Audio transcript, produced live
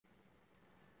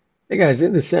Hey guys,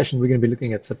 in this session we're going to be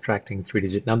looking at subtracting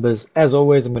three-digit numbers. As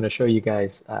always, I'm going to show you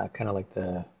guys kind of like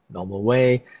the normal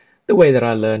way, the way that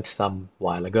I learned some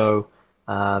while ago.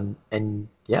 And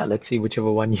yeah, let's see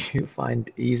whichever one you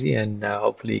find easy and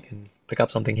hopefully you can pick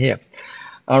up something here.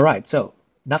 All right, so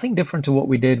nothing different to what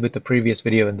we did with the previous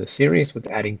video in the series with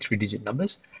adding three-digit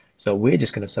numbers. So we're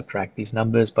just going to subtract these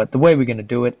numbers, but the way we're going to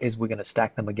do it is we're going to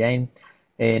stack them again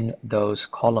in those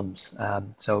columns.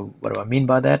 So what do I mean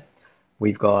by that?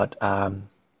 We've got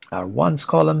our ones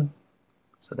column,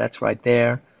 so that's right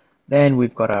there. Then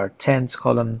we've got our tens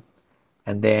column,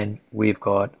 and then we've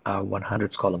got our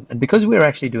 100s column. And because we're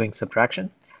actually doing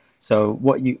subtraction, so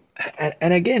what you,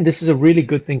 and again, this is a really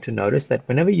good thing to notice that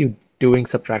whenever you're doing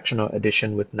subtraction or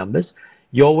addition with numbers,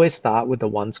 you always start with the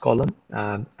ones column,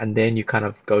 and then you kind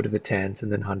of go to the tens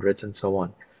and then hundreds and so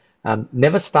on.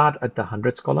 Never start at the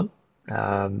hundreds column,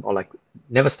 or like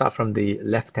never start from the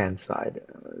left-hand side.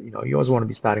 You always want to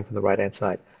be starting from the right-hand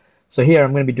side. So here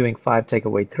I'm going to be doing 5 take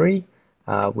away 3,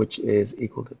 which is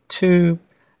equal to 2.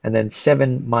 And then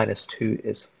 7 minus 2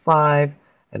 is 5.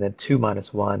 And then 2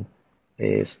 minus 1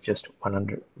 is just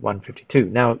 152.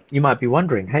 Now, you might be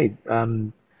wondering, hey,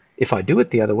 if I do it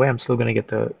the other way, I'm still going to get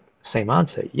the same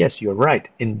answer. Yes, you're right.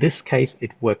 In this case,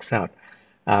 it works out.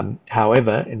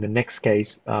 However, in the next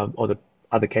case, or the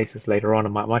other cases later on, I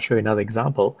might show you another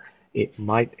example,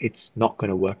 it's not going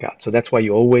to work out. So that's why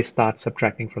you always start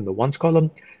subtracting from the ones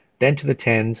column, then to the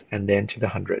tens, and then to the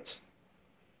hundreds.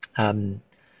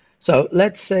 So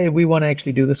let's say we want to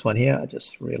actually do this one here. I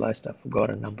just realized I forgot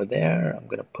a number there. I'm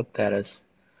going to put that as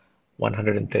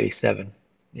 137,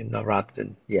 rather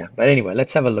than, yeah. But anyway,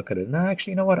 let's have a look at it. No,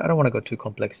 actually, you know what? I don't want to go too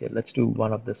complex yet. Let's do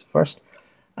one of this first,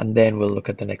 and then we'll look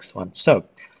at the next one. So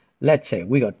let's say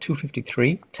we got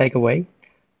 253, take away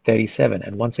 37.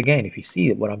 And once again, if you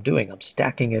see what I'm doing, I'm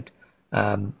stacking it,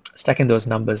 stacking those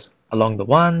numbers along the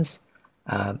ones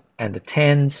and the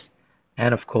tens,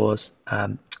 and of course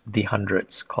the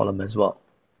hundreds column as well.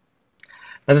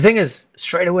 Now the thing is,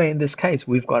 straight away in this case,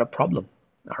 we've got a problem.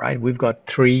 All right, we've got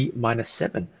 3 minus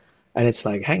 7, and it's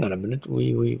like, hang on a minute,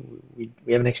 we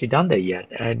haven't actually done that yet,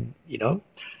 and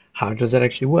how does that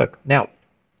actually work? Now,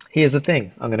 here's the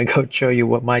thing. I'm going to go show you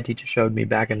what my teacher showed me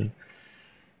back in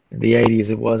the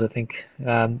 80s. It was, I think.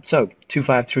 So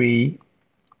 253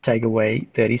 take away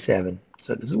 37.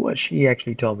 So this is what she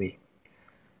actually told me.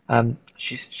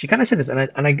 She kind of said this,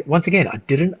 and I once again I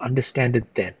didn't understand it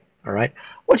then. All right,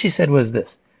 what she said was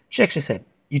this. She actually said,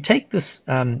 you take this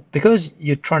because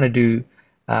you're trying to do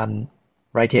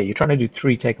right here. You're trying to do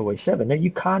 3 take away 7. Now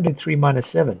you can't do 3 minus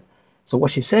 7. So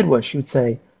what she said was she would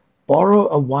say, borrow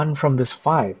a 1 from this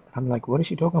 5. I'm like, what is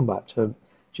she talking about? So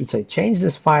she would say, change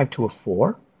this 5 to a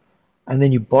 4, and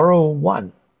then you borrow a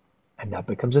 1, and that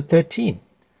becomes a 13.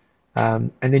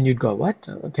 And then you'd go, what?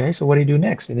 Okay, so what do you do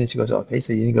next? And then she goes, okay,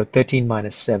 so you go 13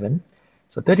 minus 7.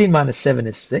 So 13 minus 7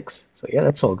 is 6. So yeah,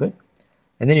 that's all good.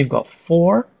 And then you've got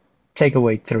 4, take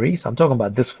away 3. So I'm talking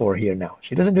about this 4 here now.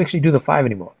 She doesn't actually do the 5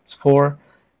 anymore. It's 4,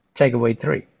 take away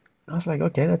 3. I was like,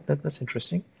 okay, that's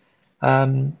interesting.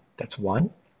 That's 1.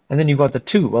 And then you've got the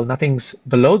 2. Well, nothing's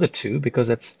below the 2 because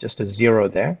that's just a 0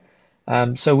 there.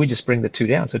 So we just bring the 2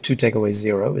 down. So 2 take away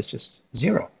 0 is just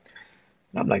 0.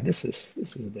 And I'm like, this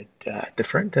is a bit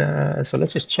different. So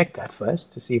let's just check that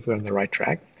first to see if we're on the right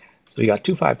track. So we got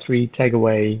 253 take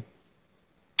away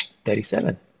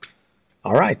 37.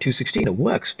 All right, 216, it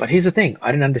works. But here's the thing,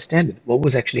 I didn't understand it. What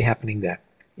was actually happening there?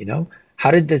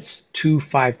 How did this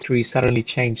 253 suddenly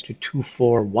change to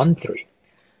 2413?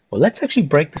 Well, let's actually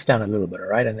break this down a little bit, all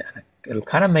right? And it'll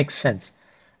kind of make sense.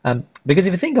 Because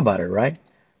if you think about it, right,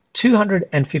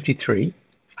 253,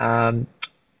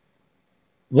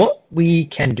 what we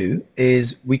can do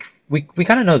is we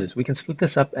kind of know this. We can split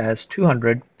this up as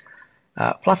 200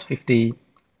 plus 50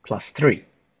 plus 3.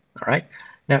 All right.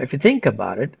 Now, if you think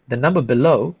about it, the number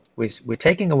below we're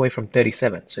taking away from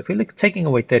 37. So if we're taking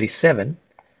away 37,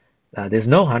 there's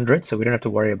no 100, so we don't have to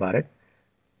worry about it.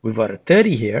 We've got a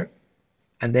 30 here,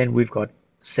 and then we've got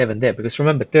 7 there. Because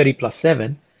remember, 30 plus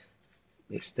 7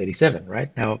 is 37, right?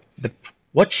 Now,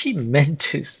 what she meant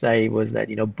to say was that,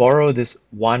 borrow this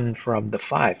 1 from the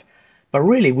 5. But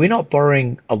really, we're not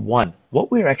borrowing a 1.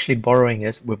 What we're actually borrowing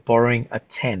is we're borrowing a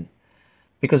 10.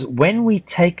 Because when we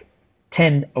take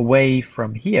 10 away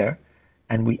from here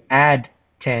and we add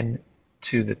 10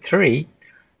 to the 3,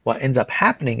 what ends up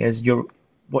happening is you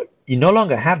no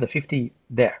longer have the 50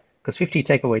 there. Because 50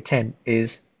 take away 10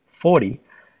 is 40.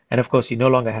 And of course, you no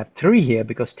longer have 3 here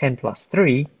because 10 plus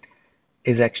 3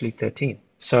 is actually 13.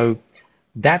 So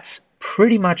that's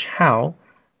pretty much how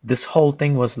this whole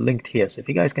thing was linked here. So if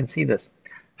you guys can see this,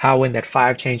 how when that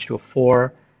 5 changed to a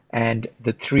 4 and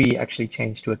the 3 actually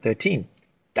changed to a 13.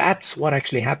 That's what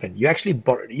actually happened. You actually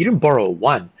you didn't borrow a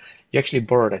 1. You actually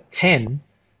borrowed a 10,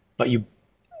 but you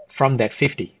from that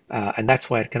 50, and that's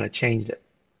why it kind of changed it.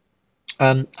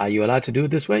 Are you allowed to do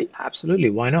it this way? Absolutely.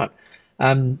 Why not?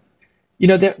 Um,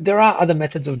 there are other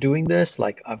methods of doing this.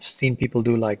 Like I've seen people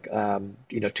do like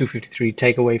 253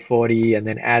 take away 40 and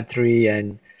then add 3,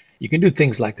 and you can do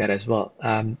things like that as well.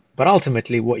 But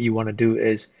ultimately, what you want to do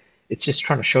is it's just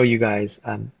trying to show you guys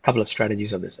a couple of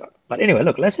strategies of this. But anyway,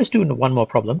 look, let's just do one more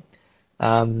problem,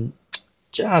 um,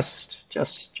 just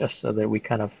so that we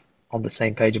kind of on the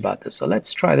same page about this. So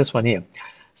let's try this one here.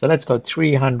 So let's go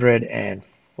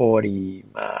 340,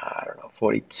 I don't know,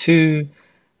 42.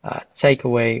 Take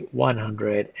away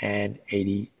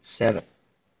 187.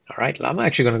 All right, I'm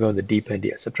actually going to go in the deep end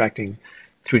here, subtracting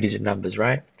 3-digit numbers,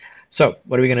 right? So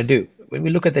what are we going to do? When we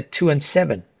look at the 2 and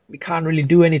 7, we can't really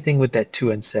do anything with that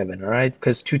 2 and 7, all right?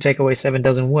 Because 2 take away 7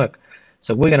 doesn't work.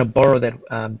 So we're going to borrow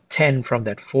that 10 from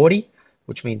that 40,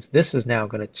 which means this is now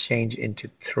going to change into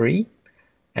 3.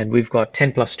 And we've got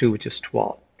 10 plus 2, which is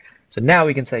 12. So now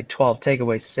we can say 12 take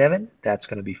away 7, that's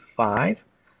going to be 5.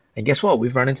 And guess what?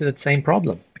 We've run into that same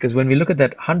problem, because when we look at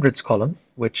that hundreds column,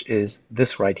 which is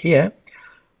this right here,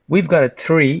 we've got a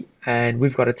 3 and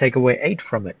we've got to take away 8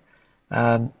 from it.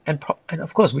 And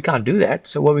of course, we can't do that.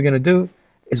 So what we're going to do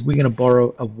is we're going to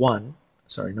borrow a 1.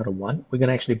 Sorry, not a 1. We're going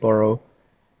to actually borrow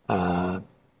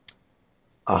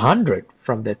 100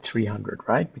 from that 300,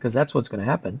 right? Because that's what's going to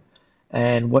happen.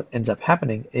 And what ends up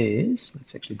happening is,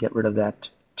 let's actually get rid of that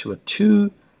to a 2.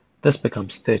 This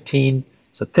becomes 13.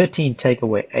 So 13 take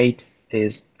away 8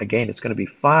 is, again, it's going to be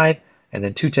 5, and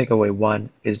then 2 take away 1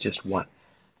 is just 1.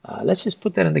 Let's just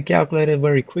put that in the calculator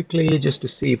very quickly just to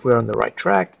see if we're on the right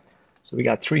track. So we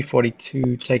got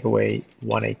 342 take away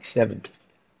 187.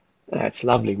 That's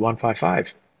lovely,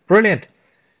 155. Brilliant.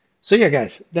 So yeah,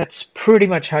 guys, that's pretty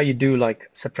much how you do like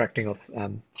subtracting of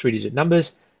 3-digit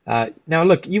numbers. Now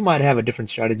look, you might have a different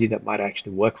strategy that might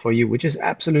actually work for you, which is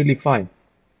absolutely fine.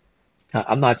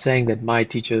 I'm not saying that my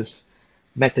teacher's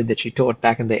method that she taught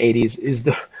back in the 80s is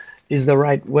the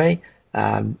right way.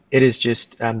 It is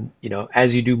just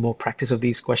as you do more practice of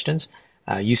these questions,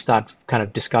 you start kind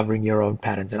of discovering your own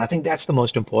patterns, and I think that's the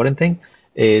most important thing.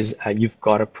 Is you've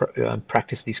got to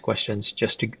practice these questions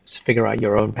just to figure out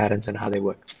your own patterns and how they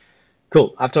work.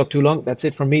 Cool. I've talked too long. That's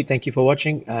it from me. Thank you for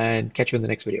watching, and catch you in the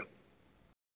next video.